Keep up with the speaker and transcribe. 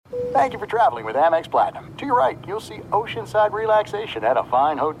Thank you for traveling with Amex Platinum. To your right, you'll see oceanside relaxation at a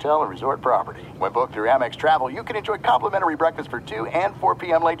fine hotel and resort property. When booked through Amex Travel, you can enjoy complimentary breakfast for 2 and 4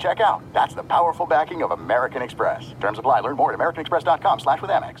 p.m. late checkout. That's the powerful backing of American Express. Terms apply. Learn more at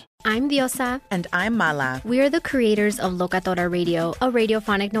americanexpress.com/withAmex. I'm Diosa. And I'm Mala. We are the creators of Locatora Radio, a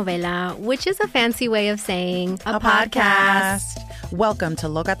radiophonic novela, which is a fancy way of saying a podcast. Welcome to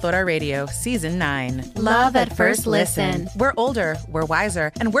Locatora Radio, Season 9. Love at first listen. We're older, we're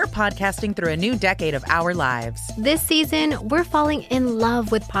wiser, and we're podcasting through a new decade of our lives. This season, we're falling in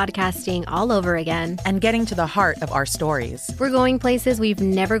love with podcasting all over again. And getting to the heart of our stories. We're going places we've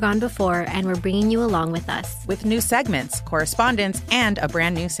never gone before, and we're bringing you along with us. With new segments, correspondence, and a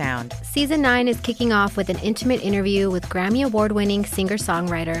brand new sound. Season 9 is kicking off with an intimate interview with Grammy Award-winning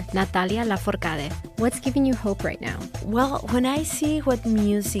singer-songwriter Natalia Lafourcade. What's giving you hope right now? Well, when I see what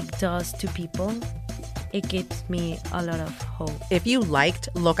music does to people, it gives me a lot of hope. If you liked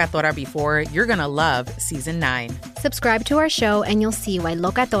Locatora before, you're going to love Season 9. Subscribe to our show and you'll see why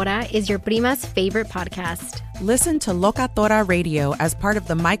Locatora is your prima's favorite podcast. Listen to Locatora Radio as part of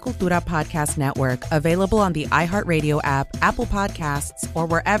the My Cultura Podcast Network, available on the iHeartRadio app, Apple Podcasts, or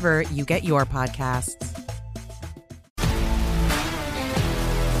wherever you get your podcasts.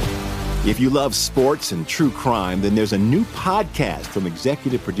 If you love sports and true crime, then there's a new podcast from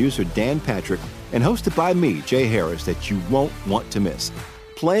executive producer Dan Patrick and hosted by me, Jay Harris, that you won't want to miss.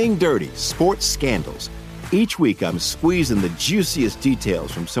 Playing Dirty: Sports Scandals. Each week, I'm squeezing the juiciest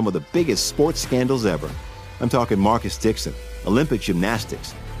details from some of the biggest sports scandals ever. I'm talking Marcus Dixon, Olympic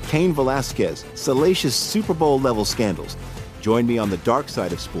gymnastics, Cain Velasquez, salacious Super Bowl-level scandals. Join me on the dark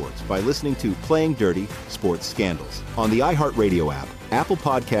side of sports by listening to Playing Dirty: Sports Scandals on the iHeartRadio app, Apple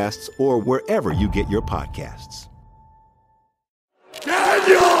Podcasts, or wherever you get your podcasts.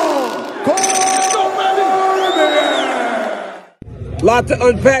 Lot to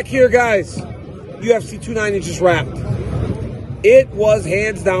unpack here, guys. UFC 290 just wrapped. It was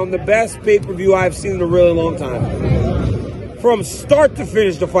hands down the best pay-per-view I've seen in a really long time. From start to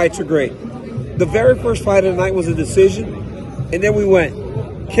finish, the fights are great. The very first fight of the night was a decision, and then we went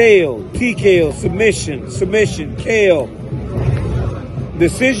KO, TKO, submission, KO.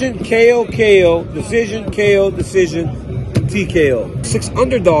 Decision, KO, KO, decision, KO, decision, TKO. 6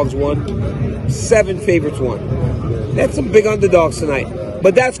 underdogs won, 7 favorites won. That's some big underdogs tonight.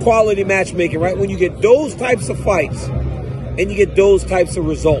 But that's quality matchmaking, right? When you get those types of fights and you get those types of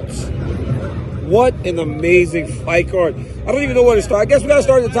results. What an amazing fight card. I don't even know where to start. I guess we got to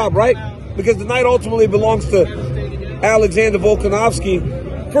start at the top, right? Because the night ultimately belongs to Alexander Volkanovski.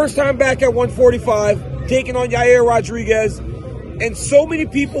 First time back at 145, taking on Yair Rodriguez. And so many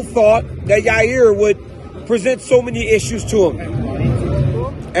people thought that Yair would present so many issues to him.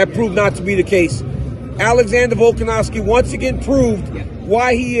 That proved not to be the case. Alexander Volkanovski once again proved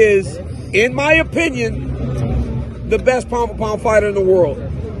why he is, in my opinion, the best pound-for-pound fighter in the world.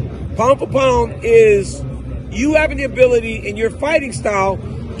 Pound-for-pound is you having the ability in your fighting style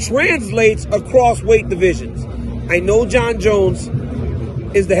translates across weight divisions. I know John Jones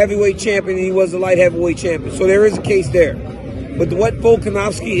is the heavyweight champion and he was the light heavyweight champion, so there is a case there. But what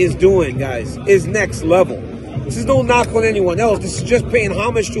Volkanovski is doing, guys, is next level. This is no knock on anyone else. This is just paying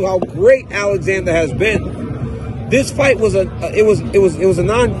homage to how great Alexander has been. This fight was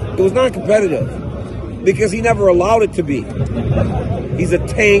non-competitive because he never allowed it to be. He's a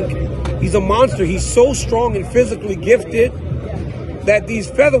tank. He's a monster. He's so strong and physically gifted that these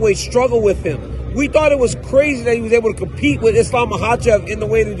featherweights struggle with him. We thought it was crazy that he was able to compete with Islam Makhachev in the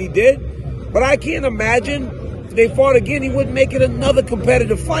way that he did, but I can't imagine if they fought again, he wouldn't make it another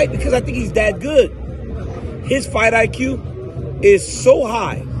competitive fight because I think he's that good. His fight IQ is so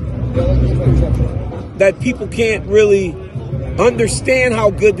high that people can't really understand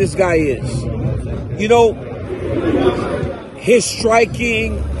how good this guy is. You know, his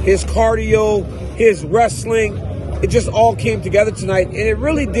striking, his cardio, his wrestling, it just all came together tonight. And it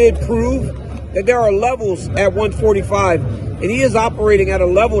really did prove that there are levels at 145. And he is operating at a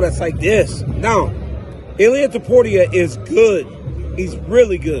level that's like this. Now, Ilia Topuria is good. He's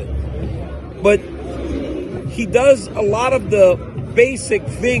really good. But he does a lot of the basic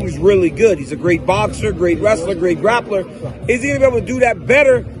things really good. He's a great boxer, great wrestler, great grappler. Is he going to be able to do that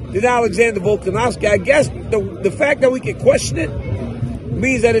better than Alexander Volkanovski? I guess the fact that we can question it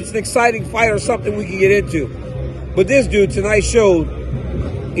means that it's an exciting fight or something we can get into. But this dude tonight showed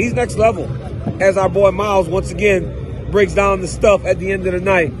he's next level. As our boy Miles once again breaks down the stuff at the end of the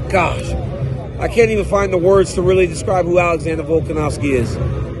night. Gosh, I can't even find the words to really describe who Alexander Volkanovski is.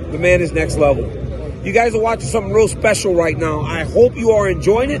 The man is next level. You guys are watching something real special right now. I hope you are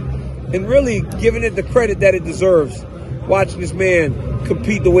enjoying it and really giving it the credit that it deserves. watching this man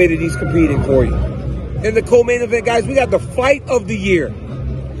compete the way that he's competing for you. In the co-main event, guys, we got the fight of the year.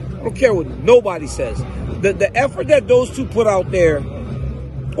 I don't care what nobody says. The effort that those two put out there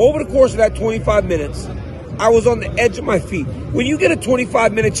over the course of that 25 minutes, I was on the edge of my feet. When you get a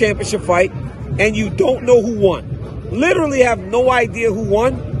 25-minute championship fight and you don't know who won, literally have no idea who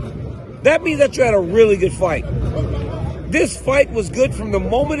won, that means that you had a really good fight. This fight was good from the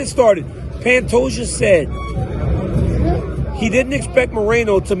moment it started. Pantoja said he didn't expect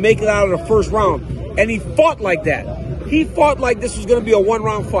Moreno to make it out of the first round, and he fought like that. He fought like this was going to be a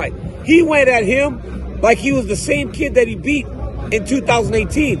one-round fight. He went at him like he was the same kid that he beat in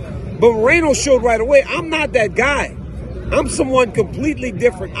 2018. But Moreno showed right away, I'm not that guy. I'm someone completely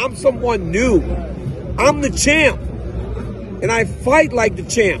different. I'm someone new. I'm the champ, and I fight like the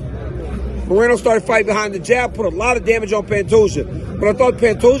champ. Moreno started fighting behind the jab, put a lot of damage on Pantoja. But I thought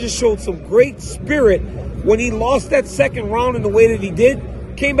Pantoja showed some great spirit when he lost that second round in the way that he did.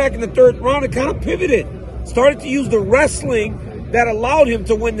 Came back in the third round and kind of pivoted. Started to use the wrestling that allowed him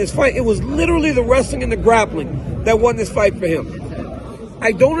to win this fight. It was literally the wrestling and the grappling that won this fight for him.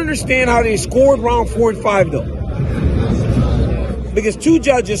 I don't understand how they scored round 4 and 5, though. Because two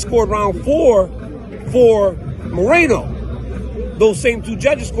judges scored round 4 for Moreno. Those same two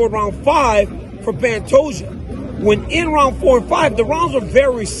judges scored round 5 for Pantoja. When in round 4 and 5, the rounds were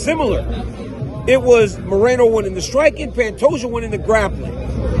very similar. It was Moreno winning the striking, Pantoja winning the grappling.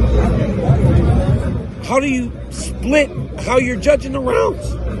 How do you split how you're judging the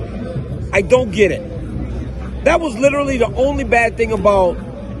rounds? I don't get it. That was literally the only bad thing about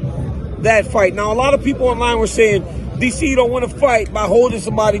that fight. Now, a lot of people online were saying, DC, you don't win a fight by holding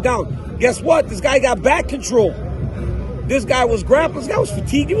somebody down. Guess what? This guy got back control. This guy was grappling. This guy was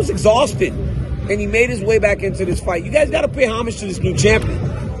fatigued. He was exhausted. And he made his way back into this fight. You guys got to pay homage to this new champion.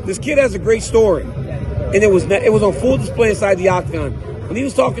 This kid has a great story. And it was on full display inside the octagon. When he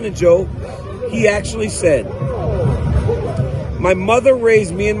was talking to Joe, he actually said, my mother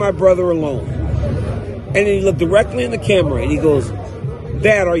raised me and my brother alone. And he looked directly in the camera and he goes,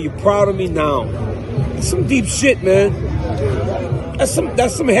 Dad, are you proud of me now? That's some deep shit, man.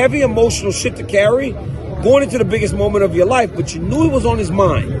 That's some heavy emotional shit to carry going into the biggest moment of your life. But you knew it was on his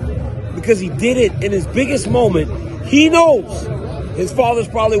mind because he did it in his biggest moment. He knows his father's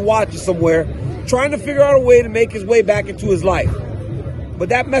probably watching somewhere trying to figure out a way to make his way back into his life. But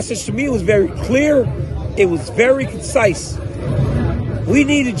that message to me was very clear. It was very concise. We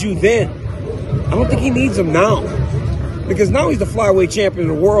needed you then. I don't think he needs him now. Because now he's the flyweight champion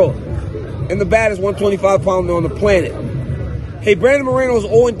of the world. And the baddest 125-pounder on the planet. Hey, Brandon Moreno was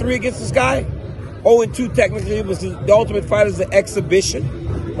 0-3 against this guy. 0-2 technically. It was the Ultimate Fighter's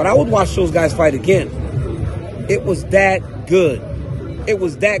exhibition. But I would watch those guys fight again. It was that good. It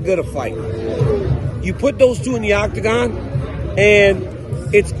was that good a fight. You put those two in the octagon, and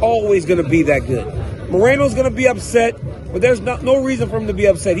it's always going to be that good. Moreno's going to be upset, but there's no reason for him to be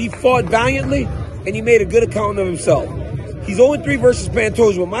upset. He fought valiantly, and he made a good account of himself. He's 0-3 versus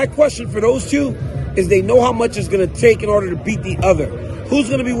Pantoja. But my question for those two is they know how much it's going to take in order to beat the other. Who's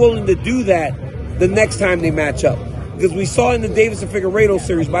going to be willing to do that the next time they match up? Because we saw in the Davis and Figueiredo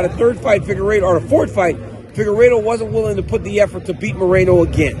series, by the third fight, Figueiredo, or the fourth fight, Figueiredo wasn't willing to put the effort to beat Moreno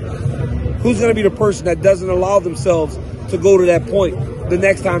again. Who's going to be the person that doesn't allow themselves to go to that point the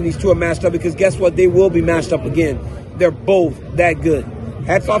next time these two are matched up? Because guess what? They will be matched up again. They're both that good.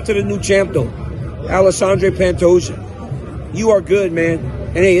 Hats off to the new champ, though. Alexandre Pantoja. You are good, man.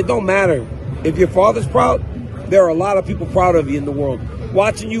 And hey, it don't matter. If your father's proud, there are a lot of people proud of you in the world.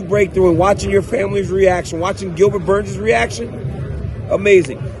 Watching you break through and watching your family's reaction, watching Gilbert Burns' reaction,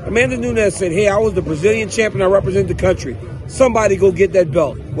 amazing. Amanda Nunes said, hey, I was the Brazilian champion. I represent the country. Somebody go get that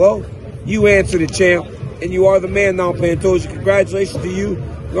belt. Well, you answered it, champ. And you are the man now, Pantoja. Congratulations to you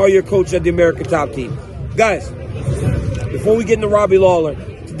and all your coaches at the American Top Team. Guys, before we get into Robbie Lawler,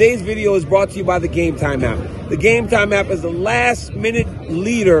 today's video is brought to you by the Game Time app. The Game Time app is the last-minute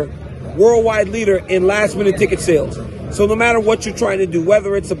leader, worldwide leader in last-minute ticket sales. So no matter what you're trying to do,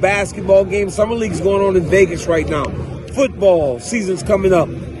 whether it's a basketball game, summer league's going on in Vegas right now, football season's coming up,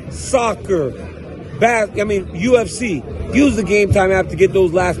 soccer, UFC, use the Game Time app to get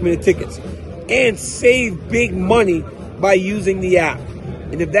those last-minute tickets and save big money by using the app.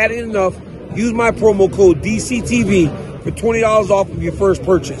 And if that ain't enough, use my promo code DCTV for $20 off of your first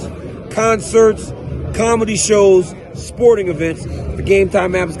purchase. Concerts, comedy shows, sporting events, the Game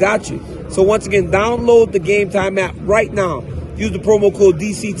Time app's got you. So once again, download the Game Time app right now. Use the promo code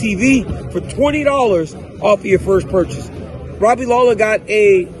DCTV for $20 off of your first purchase. Robbie Lawler got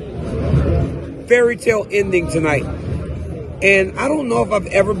a fairy tale ending tonight. And I don't know if I've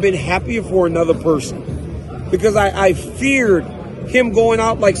ever been happier for another person. because I feared him going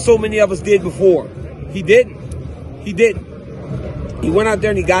out like so many of us did before. He didn't. He went out there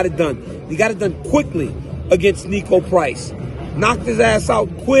and he got it done. He got it done quickly against Nico Price. Knocked his ass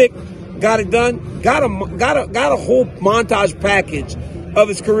out quick, got it done, got a whole montage package of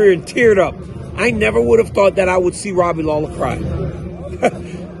his career and teared up. I never would have thought that I would see Robbie Lawler cry.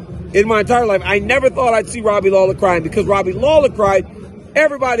 In my entire life, I never thought I'd see Robbie Lawler crying. Because Robbie Lawler cried,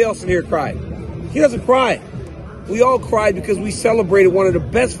 everybody else in here cried. He doesn't cry. We all cried because we celebrated one of the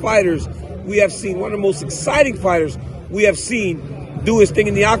best fighters we have seen, one of the most exciting fighters we have seen do his thing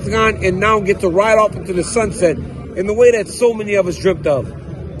in the octagon and now get to ride off into the sunset in the way that so many of us dreamt of.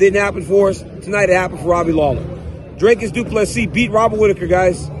 Didn't happen for us. Tonight it happened for Robbie Lawler. Dricus Du Plessis beat Robert Whittaker,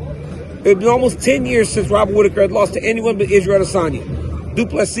 guys. It had been almost 10 years since Robert Whittaker had lost to anyone but Israel Adesanya. Du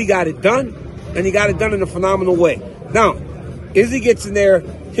Plessis got it done, and he got it done in a phenomenal way. Now, Izzy gets in there.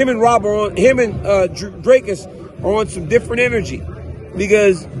 Him and Dricus are on some different energy.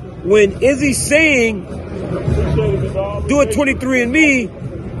 Because when Izzy's saying, do a 23andMe,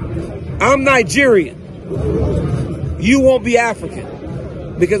 I'm Nigerian. You won't be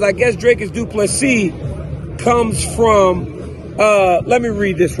African. Because I guess Dricus Du Plessis comes from, let me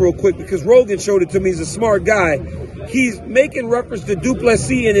read this real quick because Rogan showed it to me. He's a smart guy. He's making reference to Du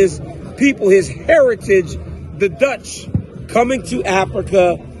Plessis and his people, his heritage, the Dutch coming to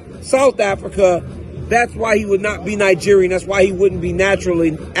Africa, South Africa. That's why he would not be Nigerian. That's why he wouldn't be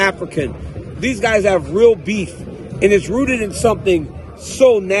naturally African. These guys have real beef, and it's rooted in something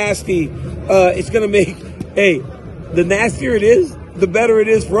so nasty. It's going to make, the nastier it is, the better it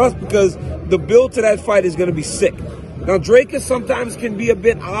is for us because the build to that fight is going to be sick. Now, Dricus sometimes can be a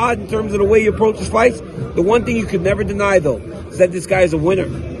bit odd in terms of the way he approaches fights. The one thing you could never deny, though, is that this guy is a winner.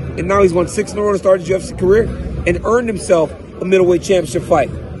 And now he's won 6 in a row to start his UFC career and earned himself a middleweight championship fight.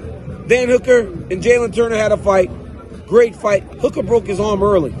 Dan Hooker and Jalen Turner had a fight. Great fight. Hooker broke his arm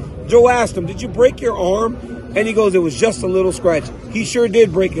early. Joe asked him, did you break your arm? And he goes, it was just a little scratch. He sure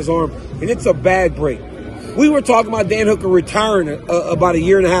did break his arm, and it's a bad break. We were talking about Dan Hooker retiring about a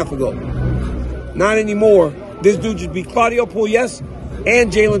year and a half ago. Not anymore. This dude just beat Claudio Puelles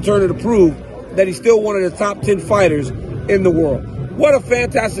and Jalen Turner to prove that he's still one of the top 10 fighters in the world. What a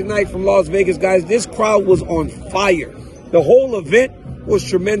fantastic night from Las Vegas, guys. This crowd was on fire. The whole event was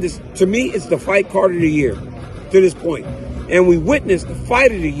tremendous. To me, it's the fight card of the year to this point. And we witnessed the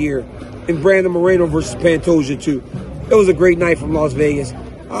fight of the year in Brandon Moreno versus Pantoja, too. It was a great night from Las Vegas.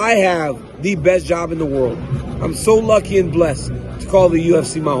 I have the best job in the world. I'm so lucky and blessed to call the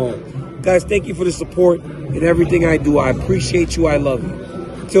UFC my home. Guys, thank you for the support and everything I do. I appreciate you. I love you.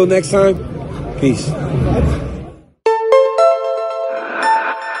 Until next time, peace.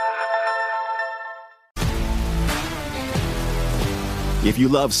 If you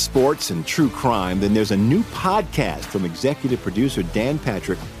love sports and true crime, then there's a new podcast from executive producer Dan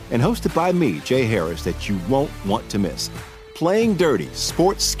Patrick and hosted by me, Jay Harris, that you won't want to miss. Playing Dirty: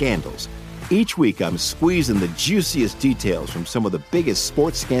 Sports Scandals. Each week, I'm squeezing the juiciest details from some of the biggest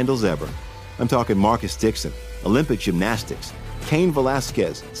sports scandals ever. I'm talking Marcus Dixon, Olympic gymnastics, Cain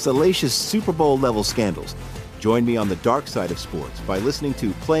Velasquez, salacious Super Bowl-level scandals. Join me on the dark side of sports by listening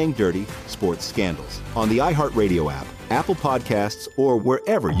to Playing Dirty: Sports Scandals on the iHeartRadio app, Apple Podcasts, or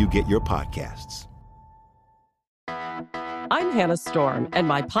wherever you get your podcasts. I'm Hannah Storm, and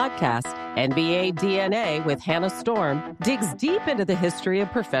my podcast, NBA DNA with Hannah Storm, digs deep into the history of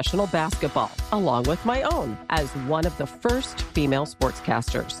professional basketball, along with my own, as one of the first female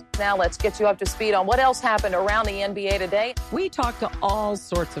sportscasters. Now let's get you up to speed on what else happened around the NBA today. We talk to all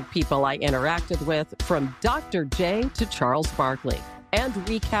sorts of people I interacted with, from Dr. J to Charles Barkley, and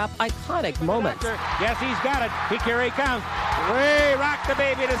recap iconic moments. Yes, he's got it. Here he comes. Way rock the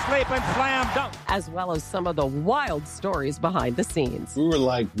baby to sleep and slam dunk. As well as some of the wild stories behind the scenes. We were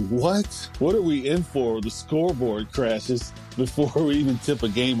like, what? What are we in for? The scoreboard crashes before we even tip a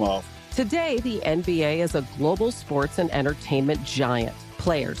game off. Today, the NBA is a global sports and entertainment giant.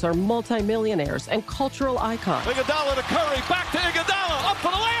 Players are multimillionaires and cultural icons. Iguodala to Curry, back to Iguodala, up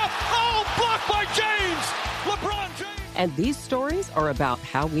for the layup. Oh, blocked by James. LeBron James. And these stories are about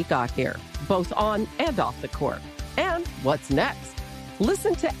how we got here, both on and off the court. And what's next?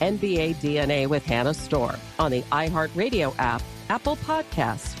 Listen to NBA DNA with Hannah Storm on the iHeartRadio app, Apple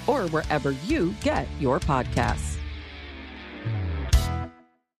Podcasts, or wherever you get your podcasts.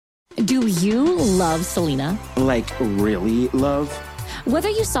 Do you love Selena? Like, really love? Whether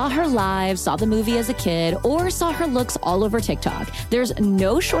you saw her live, saw the movie as a kid, or saw her looks all over TikTok, there's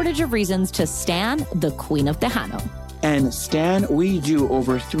no shortage of reasons to stan the Queen of Tejano. And Stan, we do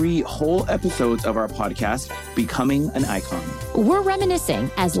over 3 whole episodes of our podcast, Becoming an Icon. We're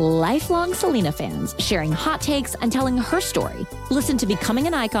reminiscing as lifelong Selena fans, sharing hot takes and telling her story. Listen to Becoming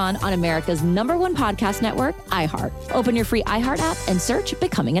an Icon on America's #1 podcast network, iHeart. Open your free iHeart app and search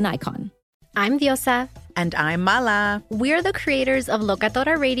Becoming an Icon. I'm Diosa. And I'm Mala. We're the creators of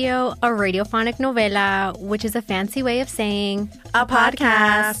Locatora Radio, a radiophonic novela, which is a fancy way of saying a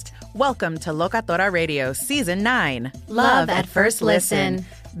podcast. Welcome to Locatora Radio Season 9. Love at First Listen.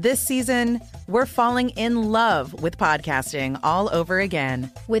 This season, we're falling in love with podcasting all over again.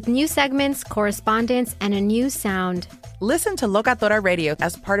 With new segments, correspondence, and a new sound. Listen to Locatora Radio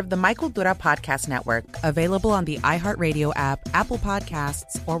as part of the My Cultura Podcast Network, available on the iHeartRadio app, Apple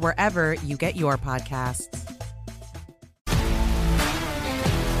Podcasts, or wherever you get your podcasts.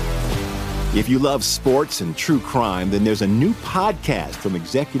 If you love sports and true crime, then there's a new podcast from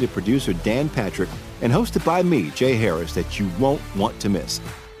executive producer Dan Patrick and hosted by me, Jay Harris, that you won't want to miss.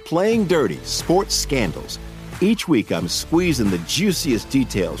 Playing Dirty: Sports Scandals. Each week, I'm squeezing the juiciest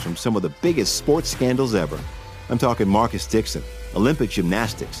details from some of the biggest sports scandals ever. I'm talking Marcus Dixon, Olympic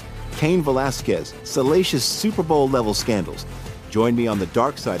gymnastics, Cain Velasquez, salacious Super Bowl-level scandals. Join me on the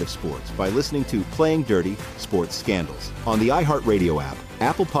dark side of sports by listening to Playing Dirty: Sports Scandals on the iHeartRadio app,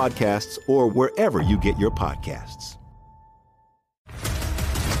 Apple Podcasts, or wherever you get your podcasts.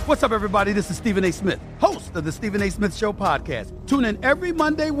 What's up, everybody? This is Stephen A. Smith, host of the Stephen A. Smith Show podcast. Tune in every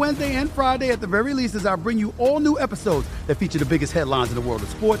Monday, Wednesday, and Friday at the very least as I bring you all new episodes that feature the biggest headlines in the world of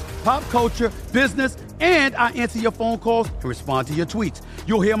sports, pop culture, business, and I answer your phone calls and respond to your tweets.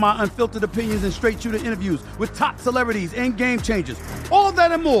 You'll hear my unfiltered opinions and straight-shooter interviews with top celebrities and game changers. All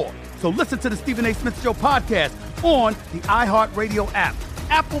that and more. So listen to the Stephen A. Smith Show podcast on the iHeartRadio app,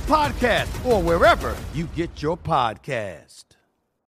 Apple Podcasts, or wherever you get your podcasts.